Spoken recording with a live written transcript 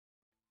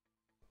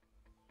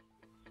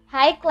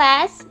Hi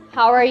class,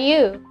 how are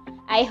you?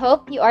 I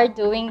hope you are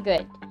doing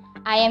good.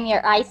 I am your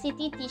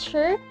ICT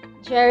teacher,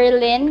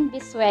 Jerilyn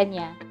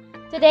Bisuenya.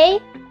 Today,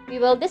 we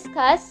will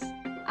discuss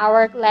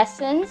our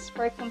lessons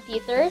for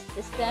computer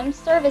system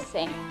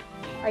servicing.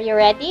 Are you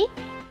ready?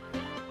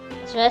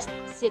 Just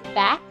sit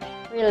back,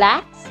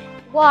 relax,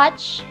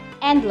 watch,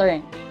 and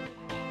learn.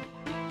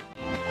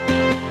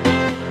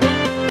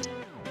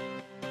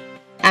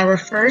 Our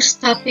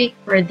first topic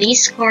for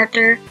this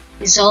quarter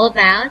is all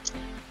about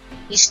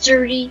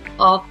history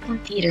of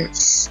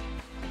computers.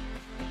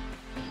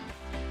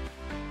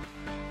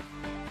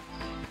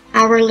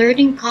 Our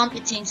learning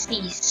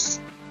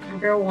competencies.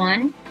 Number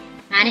 1,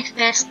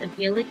 manifest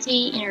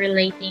ability in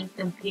relating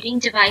computing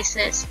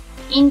devices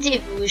in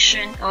the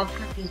evolution of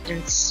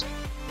computers.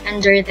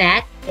 Under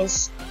that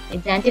is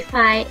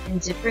identify and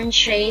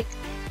differentiate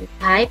the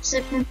types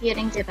of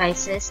computing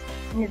devices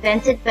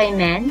invented by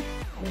men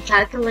in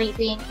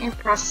calculating and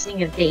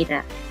processing of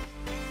data,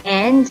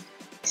 and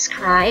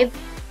describe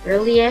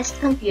earliest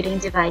computing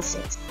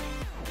devices.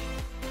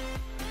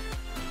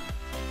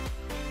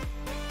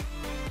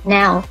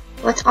 Now,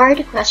 what are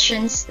the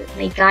questions that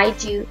may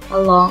guide you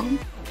along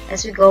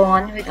as we go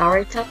on with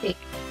our topic?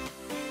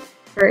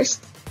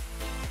 First,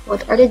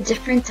 what are the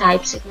different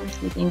types of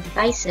computing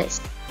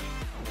devices?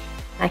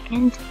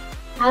 Second,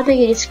 how do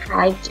you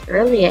describe the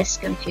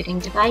earliest computing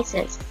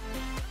devices?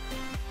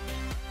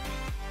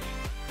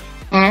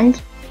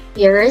 And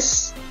here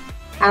is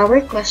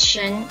our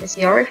question as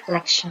your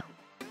reflection.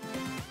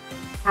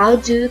 How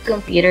do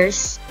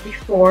computers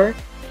before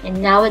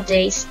and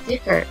nowadays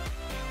differ?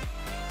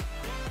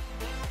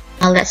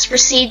 Now let's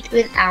proceed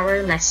with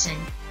our lesson.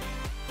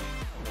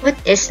 What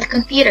is a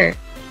computer?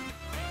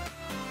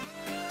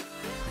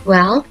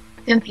 Well,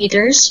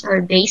 computers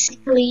are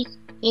basically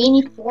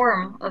any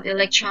form of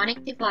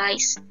electronic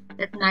device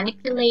that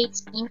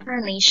manipulates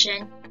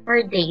information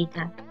or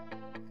data.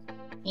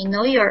 I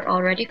know you're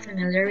already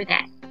familiar with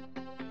that.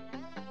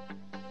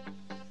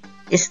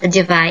 It's a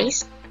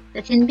device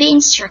that can be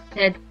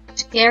instructed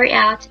to carry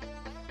out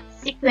a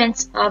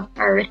sequence of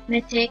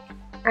arithmetic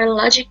or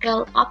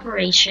logical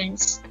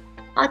operations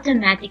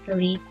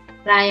automatically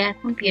via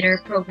computer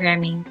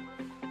programming.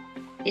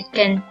 It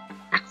can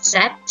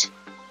accept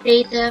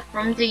data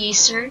from the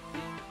user,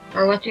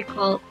 or what we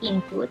call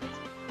input,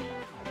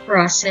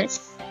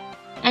 process,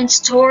 and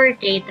store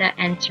data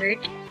entered,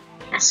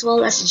 as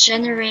well as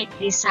generate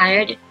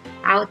desired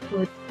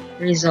output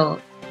result.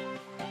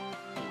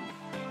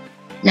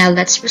 Now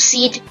let's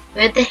proceed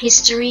with the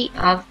history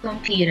of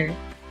computer.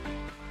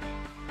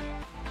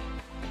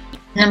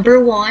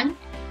 Number 1,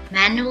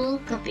 manual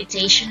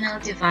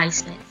computational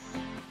devices.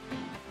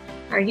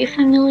 Are you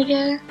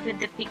familiar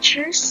with the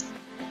pictures?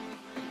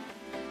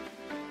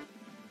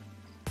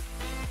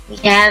 We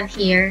have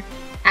here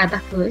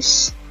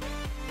abacus,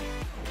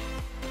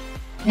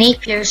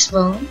 Napier's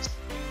bones,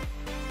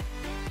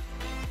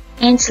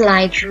 and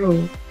slide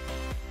rule.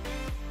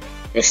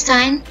 This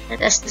time,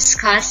 let us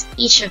discuss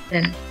each of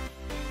them.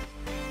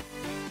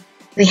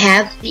 We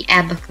have the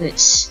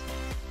abacus.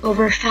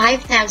 Over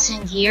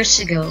 5,000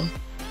 years ago,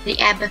 the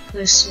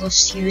abacus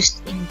was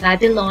used in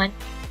Babylon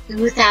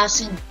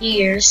 2,000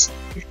 years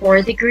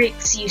before the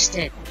Greeks used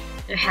it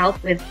to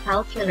help with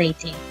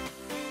calculating.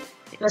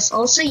 It was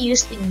also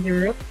used in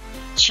Europe,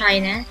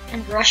 China,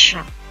 and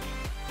Russia,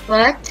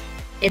 but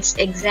its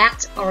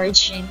exact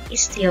origin is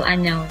still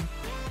unknown.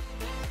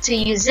 To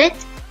use it,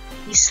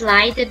 you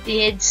slide the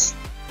beads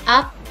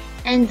up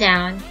and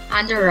down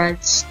on the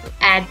rods to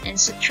add and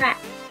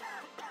subtract.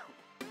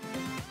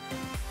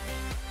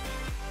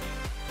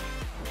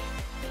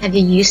 Have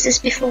you used this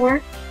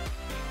before?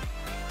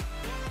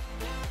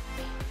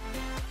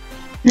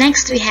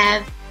 Next we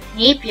have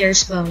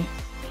Napier's bones.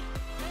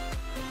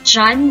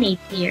 John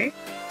Napier,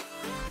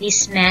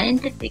 this man in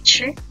the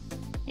picture,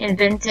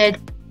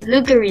 invented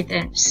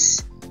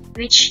logarithms,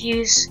 which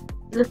use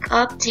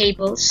lookup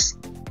tables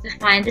to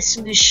find the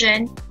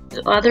solution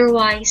to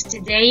otherwise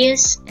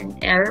tedious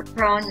and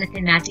error-prone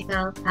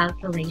mathematical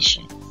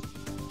calculations.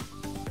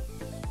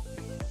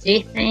 What do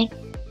you think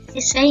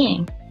he's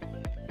saying?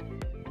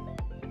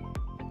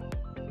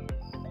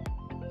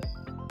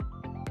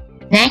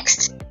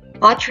 Next,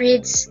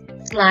 Oughtred's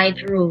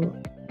slide rule.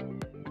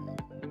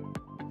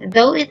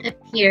 Though it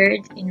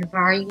appeared in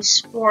various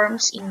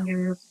forms in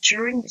Europe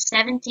during the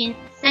 17th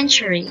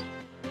century,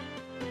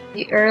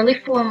 the early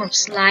form of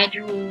slide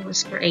rule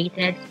was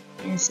created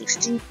in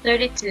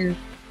 1632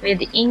 by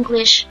the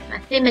English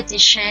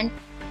mathematician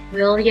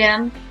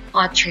William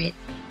Oughtred.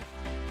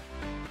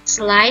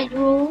 Slide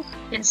rule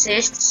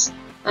consists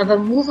of a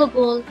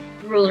movable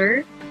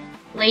ruler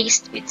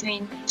placed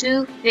between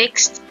two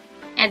fixed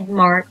and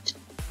marked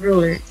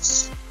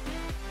rulers.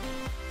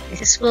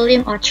 This is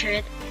William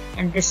Oughtred,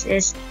 and this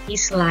is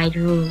his slide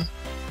rule.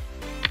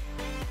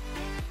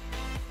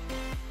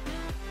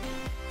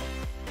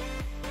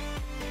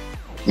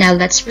 Now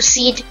let's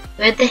proceed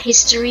with the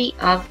history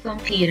of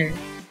computer.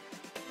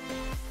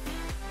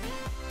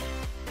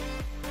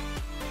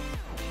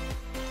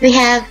 We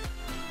have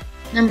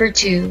number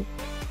 2,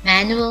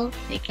 manual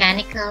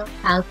mechanical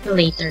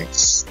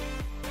calculators.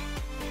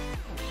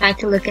 Try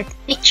to look at the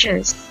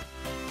pictures.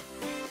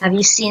 Have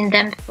you seen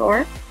them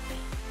before?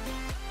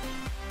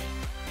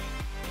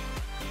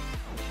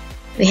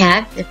 We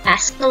have the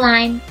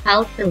Pascaline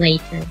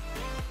calculator,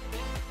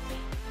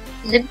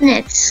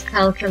 Leibniz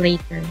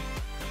calculator,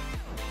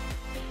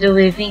 the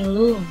weaving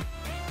loom,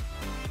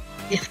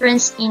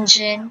 difference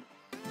engine,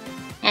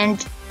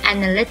 and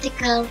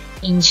analytical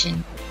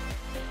engine.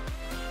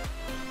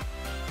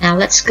 Now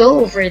let's go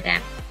over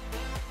them.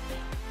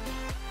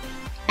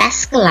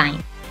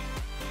 Pascaline.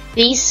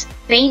 This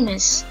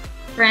famous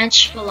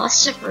French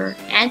philosopher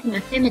and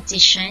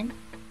mathematician,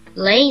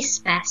 Blaise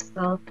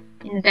Pascal,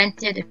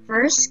 invented the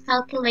first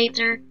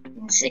calculator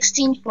in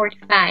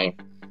 1645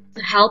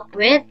 to help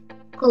with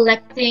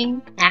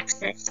collecting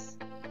taxes.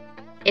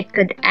 It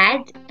could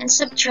add and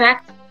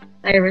subtract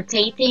by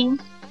rotating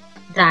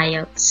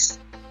dials.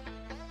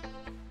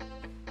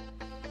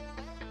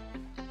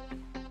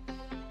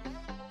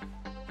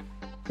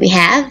 We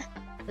have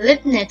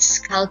Leibniz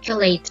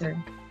calculator.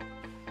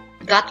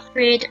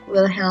 Gottfried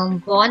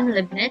Wilhelm von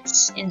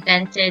Leibniz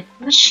invented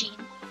the machine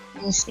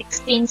in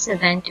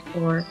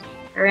 1674,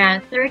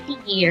 around 30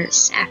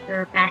 years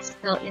after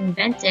Pascal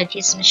invented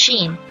his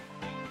machine.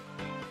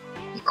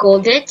 He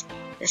called it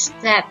the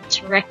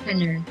stepped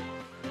reckoner,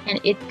 and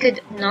it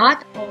could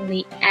not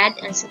only add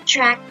and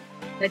subtract,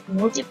 but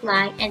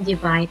multiply and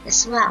divide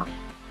as well.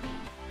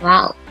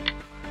 Wow!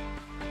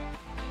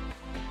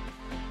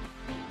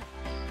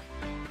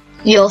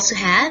 We also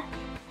have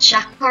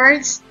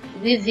Jacquard's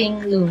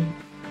weaving loom.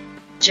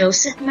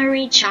 Joseph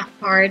Marie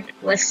Jacquard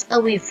was a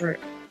weaver.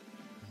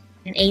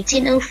 In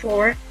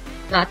 1804,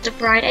 got the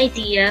bright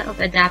idea of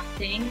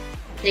adapting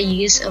the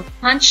use of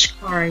punch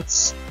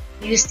cards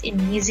used in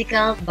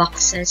musical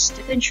boxes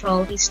to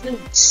control his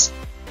looms.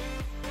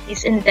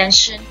 His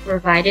invention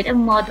provided a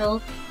model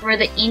for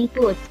the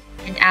input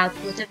and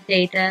output of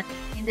data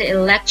in the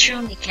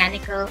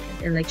electromechanical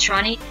and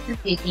electronic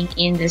computing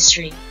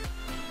industry.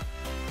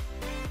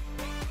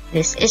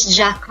 This is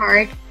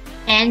Jacquard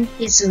and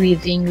his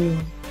weaving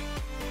loom.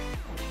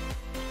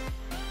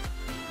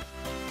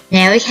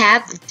 Now we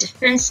have the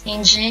difference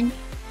engine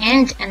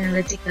and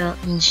analytical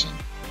engine.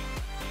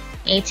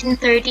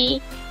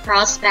 1830,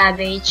 Charles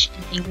Babbage,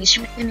 an English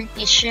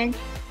mathematician,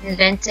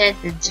 invented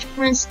the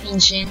difference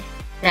engine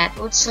that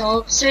would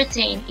solve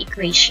certain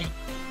equations.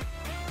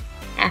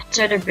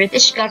 After the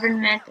British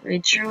government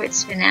withdrew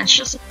its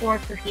financial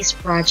support for his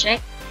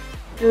project,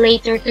 he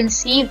later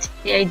conceived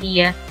the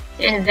idea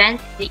to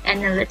invent the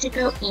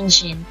analytical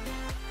engine,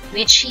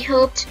 which he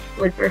hoped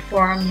would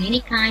perform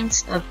many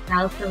kinds of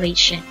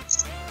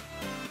calculations.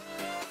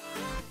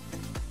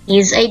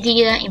 His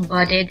idea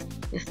embodied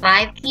the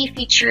 5 key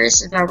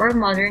features of our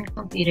modern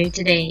computer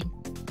today: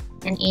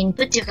 an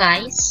input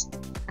device,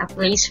 a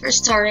place for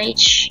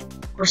storage,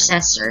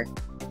 processor,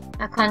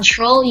 a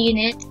control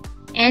unit,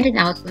 and an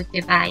output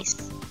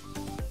device.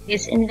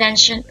 This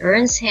invention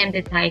earns him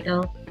the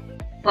title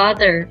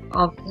Father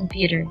of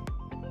Computer.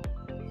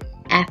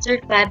 After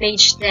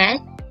Babbage's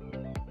death,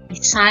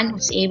 his son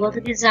was able to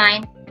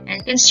design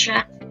and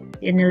construct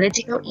the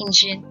analytical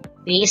engine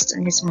based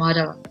on his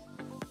model.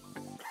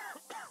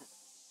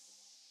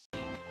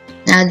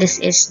 Now this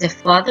is the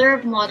father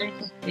of modern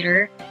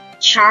computer,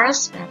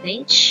 Charles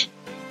Babbage,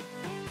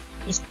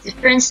 his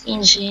difference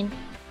engine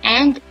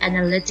and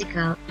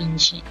analytical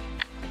engine.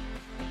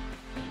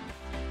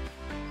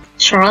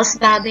 Charles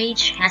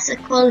Babbage has a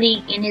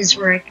colleague in his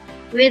work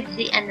with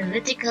the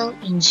analytical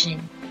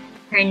engine.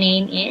 Her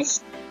name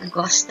is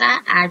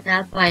Augusta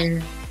Ada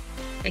Byron,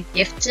 a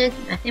gifted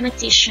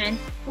mathematician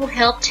who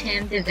helped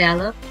him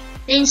develop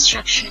the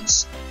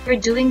instructions for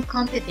doing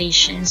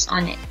computations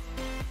on it.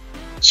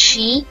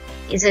 She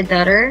is a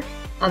daughter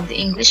of the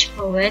English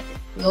poet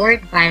Lord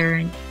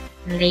Byron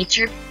and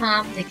later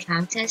became the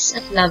Countess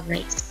of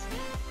Lovelace.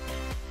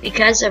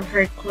 Because of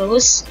her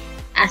close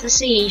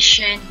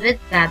association with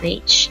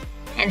Babbage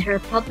and her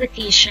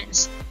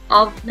publications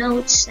of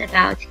notes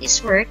about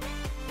his work,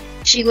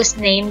 she was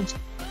named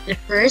the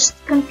first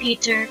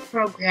computer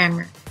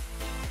programmer.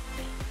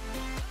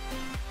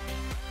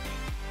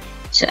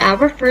 So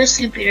our first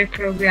computer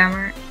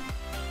programmer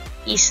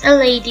is a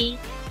lady,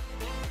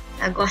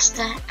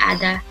 Augusta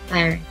Ada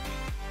Byron.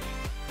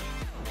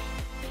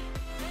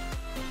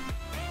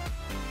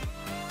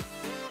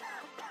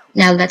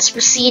 Now let's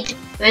proceed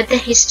with the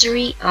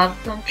history of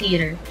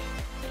computer.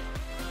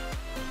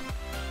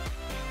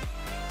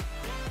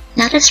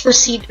 Now let's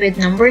proceed with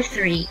number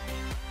 3,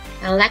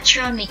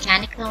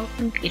 electromechanical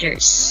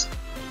computers.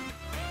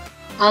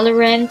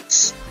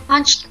 Hollerith's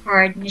punch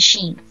card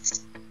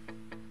machines.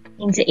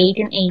 In the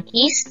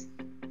 1880s,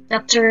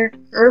 Dr.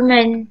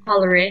 Herman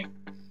Hollerith,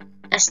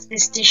 a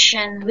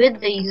statistician with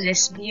the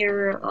U.S.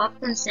 Bureau of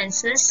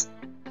Consensus,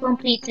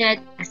 completed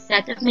a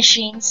set of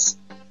machines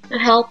to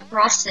help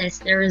process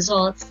the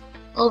results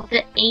of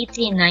the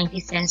 1890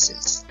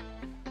 census.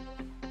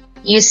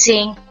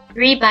 Using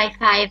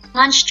 3x5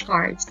 punched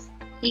cards,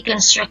 he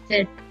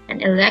constructed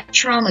an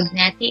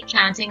electromagnetic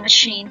counting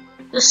machine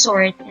to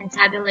sort and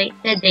tabulate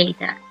the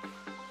data.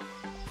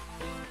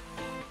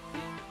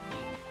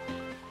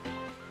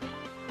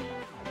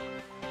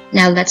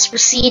 Now let's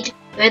proceed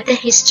with the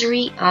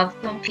history of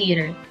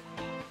computer.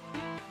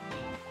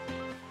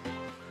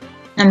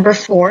 Number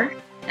 4.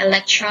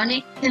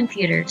 Electronic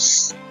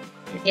computers.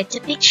 Look at the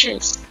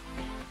pictures.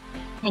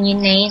 Can you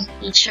name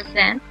each of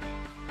them?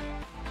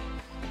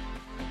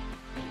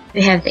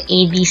 We have the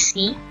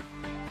ABC,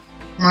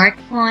 Mark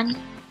I,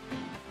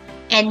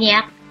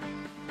 ENIAC,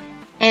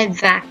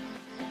 EDVAC,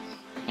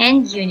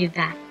 and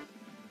UNIVAC.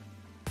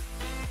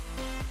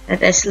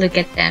 Let us look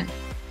at them.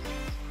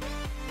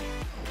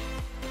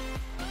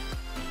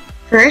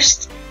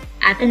 First,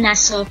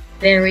 Atanasov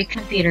Berry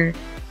Computer,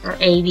 or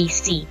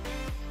ABC.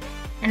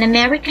 An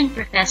American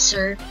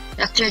professor,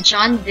 Dr.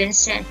 John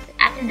Vincent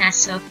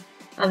Atanasov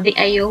of the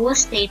Iowa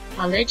State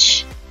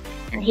College,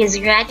 and his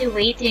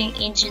graduating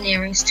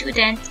engineering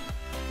student,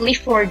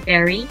 Clifford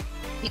Berry,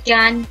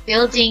 began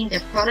building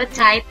the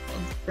prototype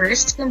of the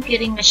first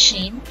computing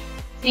machine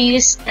to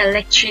use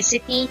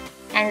electricity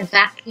and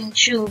vacuum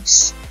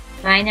tubes,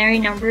 binary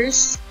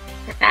numbers,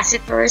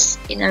 capacitors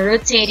in a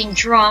rotating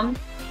drum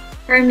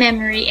for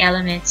memory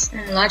elements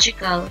and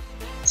logical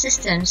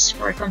systems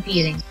for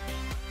computing.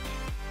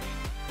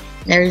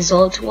 The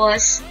result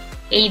was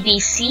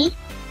ABC,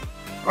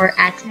 or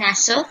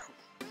Atanasov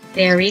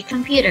Berry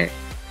Computer,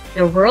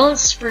 the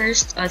world's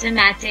first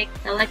automatic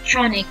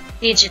electronic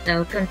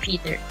digital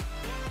computer.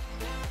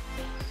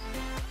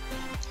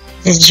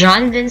 This is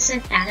John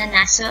Vincent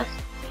Atanasov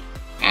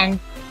and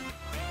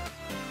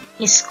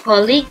his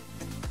colleague,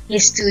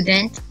 his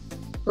student,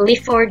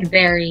 Clifford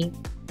Berry,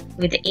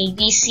 with the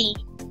ABC.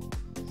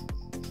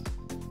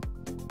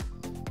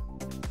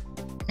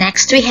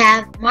 Next we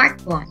have Mark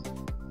I.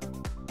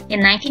 In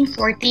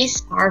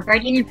 1940s,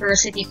 Harvard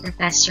University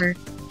professor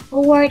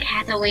Howard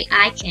Hathaway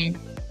Aiken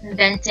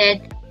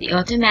invented the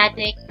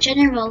automatic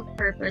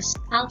general-purpose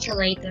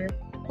calculator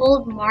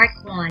called Mark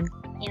I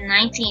in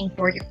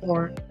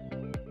 1944,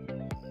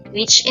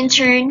 which in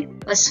turn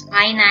was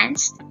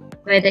financed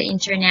by the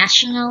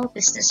International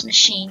Business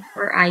Machine,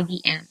 or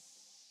IBM.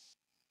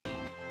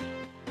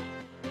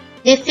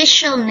 The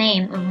official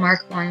name of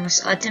Mark I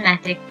was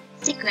Automatic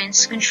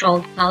Sequence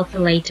Controlled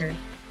Calculator.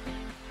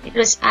 It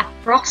was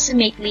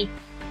approximately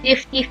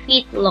 50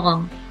 feet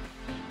long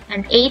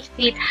and 8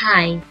 feet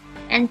high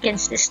and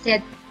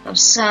consisted of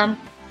some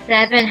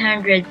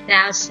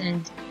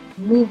 700,000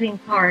 moving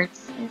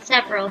parts and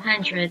several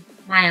hundred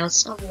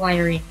miles of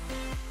wiring.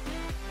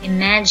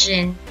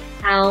 Imagine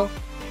how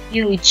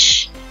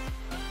huge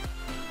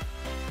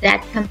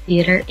that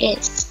computer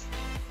is.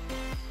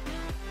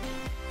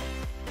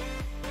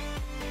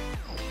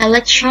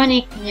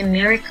 Electronic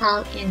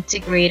Numerical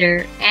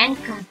Integrator and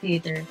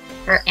Computer,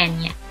 or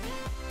ENIAC.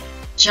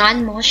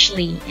 John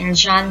Moseley and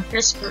John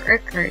Christopher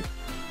Urquhart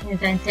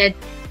invented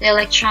the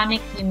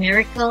Electronic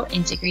Numerical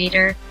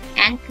Integrator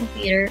and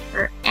Computer,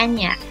 or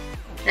ENIAC,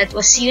 that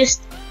was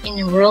used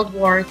in World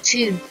War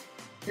II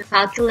to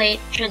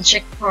calculate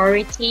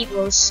trajectory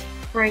tables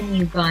for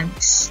new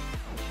guns.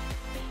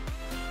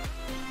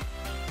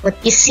 What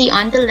you see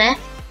on the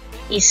left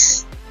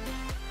is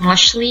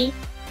Moseley,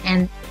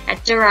 and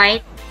at the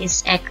right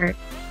is Urquhart.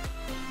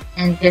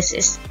 And this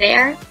is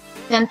their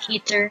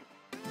computer,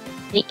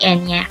 the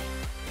ENIAC.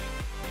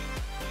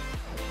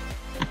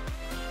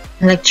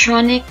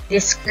 Electronic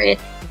Discrete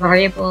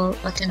Variable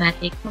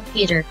Automatic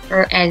Computer,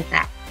 or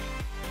EDVAC.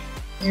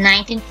 In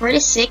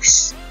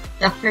 1946,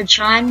 Dr.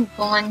 John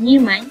von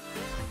Neumann,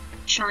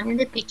 shown in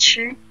the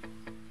picture,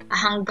 a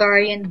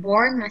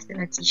Hungarian-born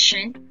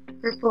mathematician,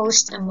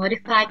 proposed a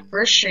modified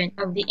version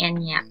of the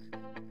ENIAC.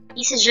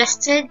 He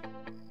suggested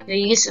the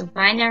use of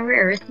binary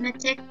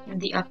arithmetic in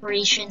the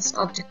operations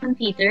of the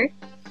computer,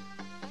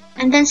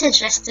 and then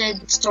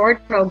suggested the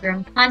stored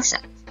program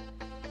concept.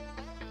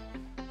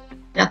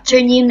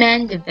 Dr.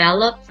 Neumann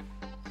developed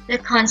the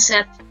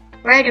concept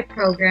where the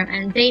program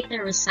and data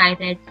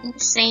resided in the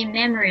same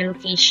memory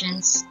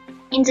locations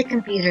in the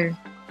computer,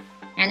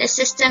 and the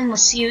system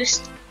was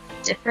used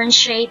to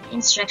differentiate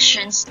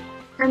instructions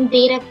from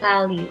data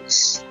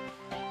values.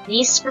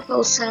 This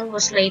proposal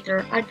was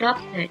later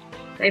adopted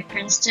by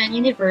Princeton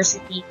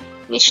University,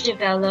 which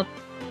developed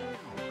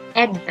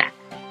EDVAC,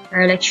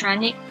 or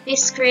Electronic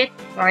Discrete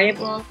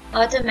Variable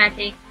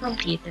Automatic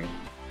Computer.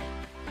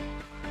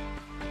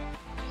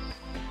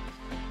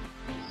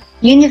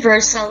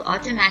 Universal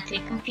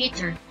Automatic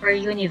Computer, or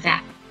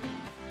UNIVAC.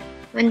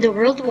 When the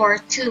World War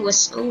II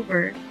was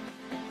over,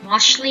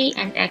 Moseley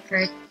and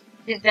Urquhart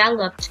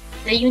developed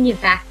the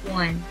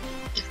UNIVAC-1,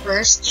 the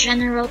first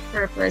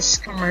general-purpose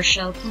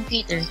commercial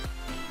computer.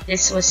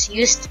 This was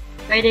used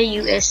by the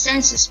U.S.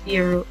 Census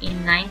Bureau in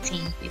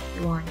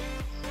 1951.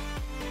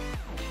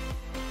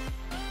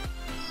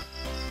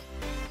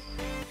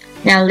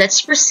 Now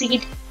let's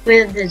proceed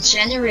with the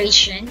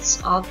generations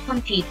of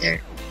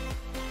computer.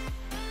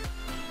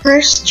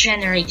 First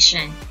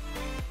generation.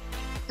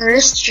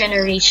 First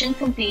generation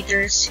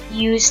computers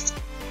used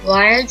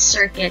wired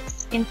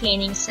circuits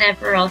containing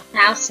several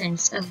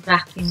thousands of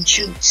vacuum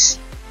tubes.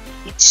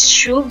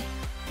 Each tube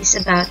is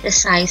about the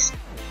size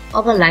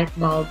of a light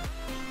bulb,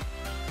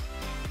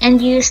 and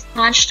used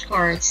punched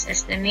cards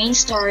as the main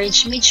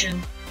storage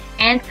medium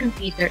and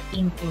computer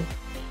input.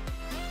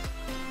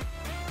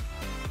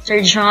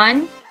 Sir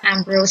John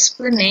Ambrose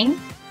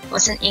Fleming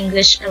was an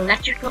English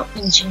electrical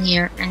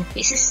engineer and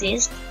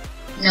physicist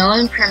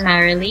known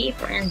primarily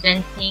for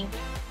inventing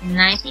in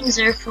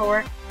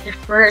 1904 the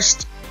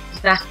first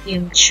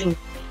vacuum tube.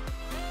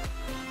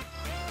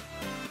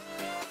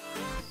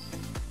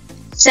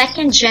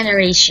 Second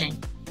generation.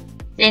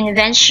 The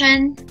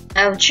invention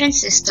of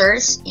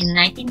transistors in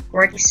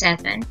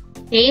 1947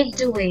 paved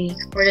the way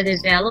for the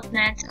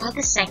development of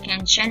the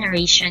second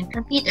generation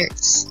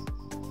computers.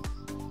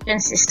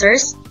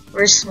 Transistors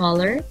were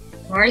smaller,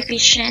 more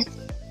efficient,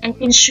 and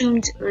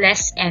consumed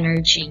less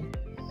energy.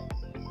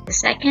 The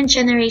second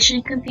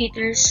generation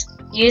computers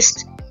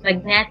used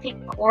magnetic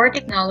core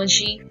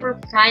technology for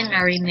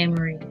primary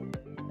memory.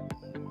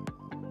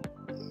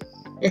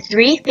 The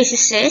three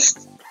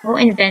physicists who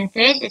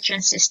invented the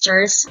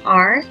transistors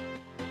are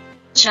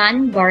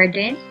John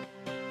Barden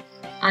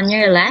on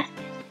your left,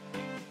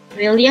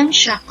 William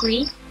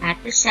Shockley at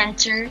the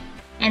center,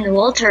 and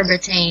Walter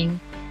Brattain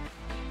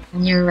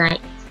on your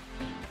right.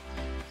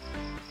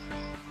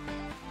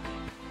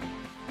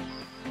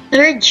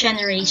 Third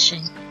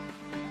generation.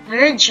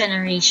 Third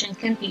generation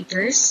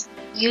computers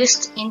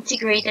used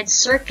integrated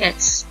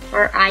circuits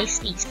or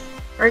ICs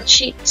or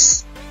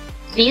chips.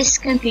 These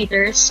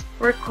computers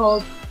were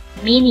called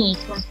mini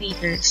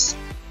computers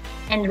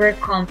and were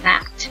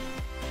compact,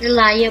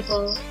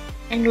 reliable,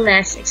 and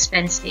less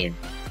expensive.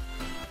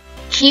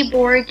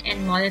 Keyboard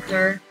and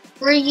monitor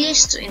were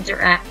used to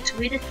interact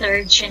with the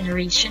third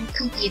generation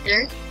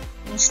computer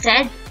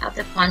instead of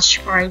the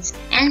punch cards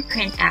and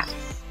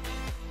printouts.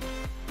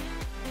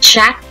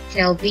 Jack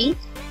Kilby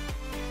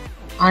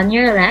on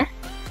your left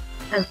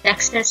of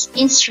Texas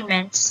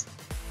Instruments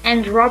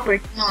and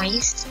Robert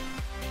Noyce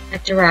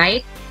at the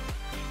right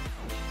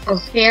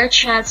of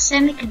Fairchild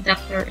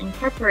Semiconductor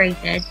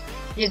Incorporated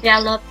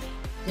developed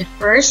the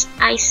first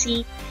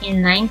IC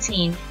in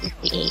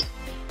 1958.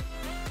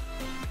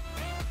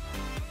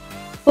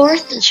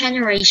 Fourth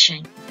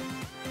generation.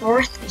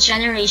 Fourth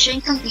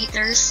generation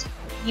computers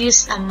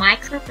use a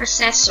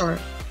microprocessor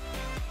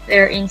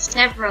wherein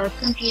several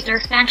computer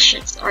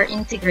functions are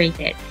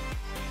integrated.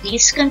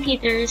 These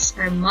computers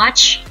are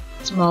much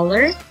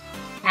smaller,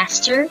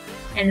 faster,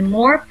 and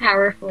more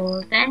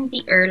powerful than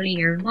the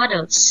earlier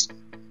models.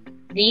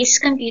 These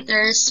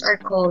computers are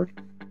called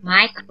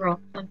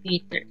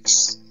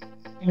microcomputers,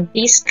 and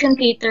these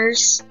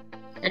computers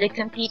are the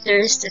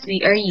computers that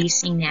we are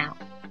using now.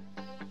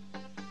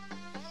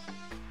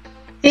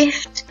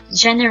 Fifth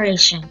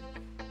generation.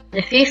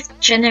 The fifth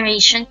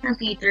generation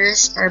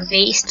computers are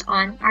based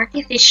on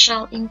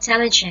artificial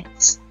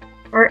intelligence,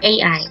 or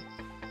AI.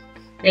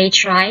 They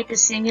try to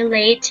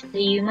simulate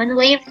the human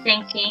way of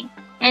thinking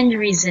and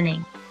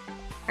reasoning.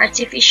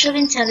 Artificial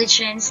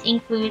intelligence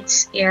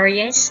includes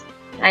areas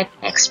like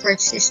expert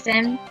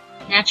system,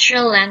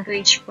 natural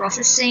language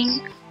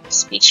processing,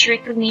 speech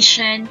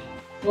recognition,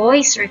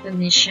 voice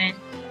recognition,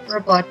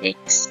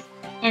 robotics,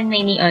 and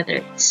many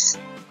others.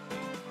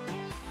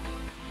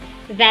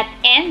 That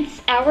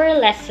ends our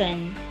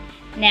lesson.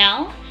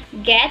 Now,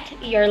 get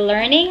your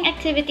learning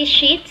activity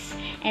sheets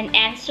and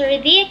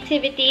answer the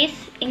activities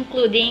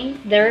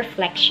including the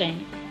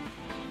reflection.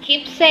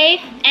 Keep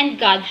safe and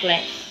God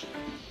bless.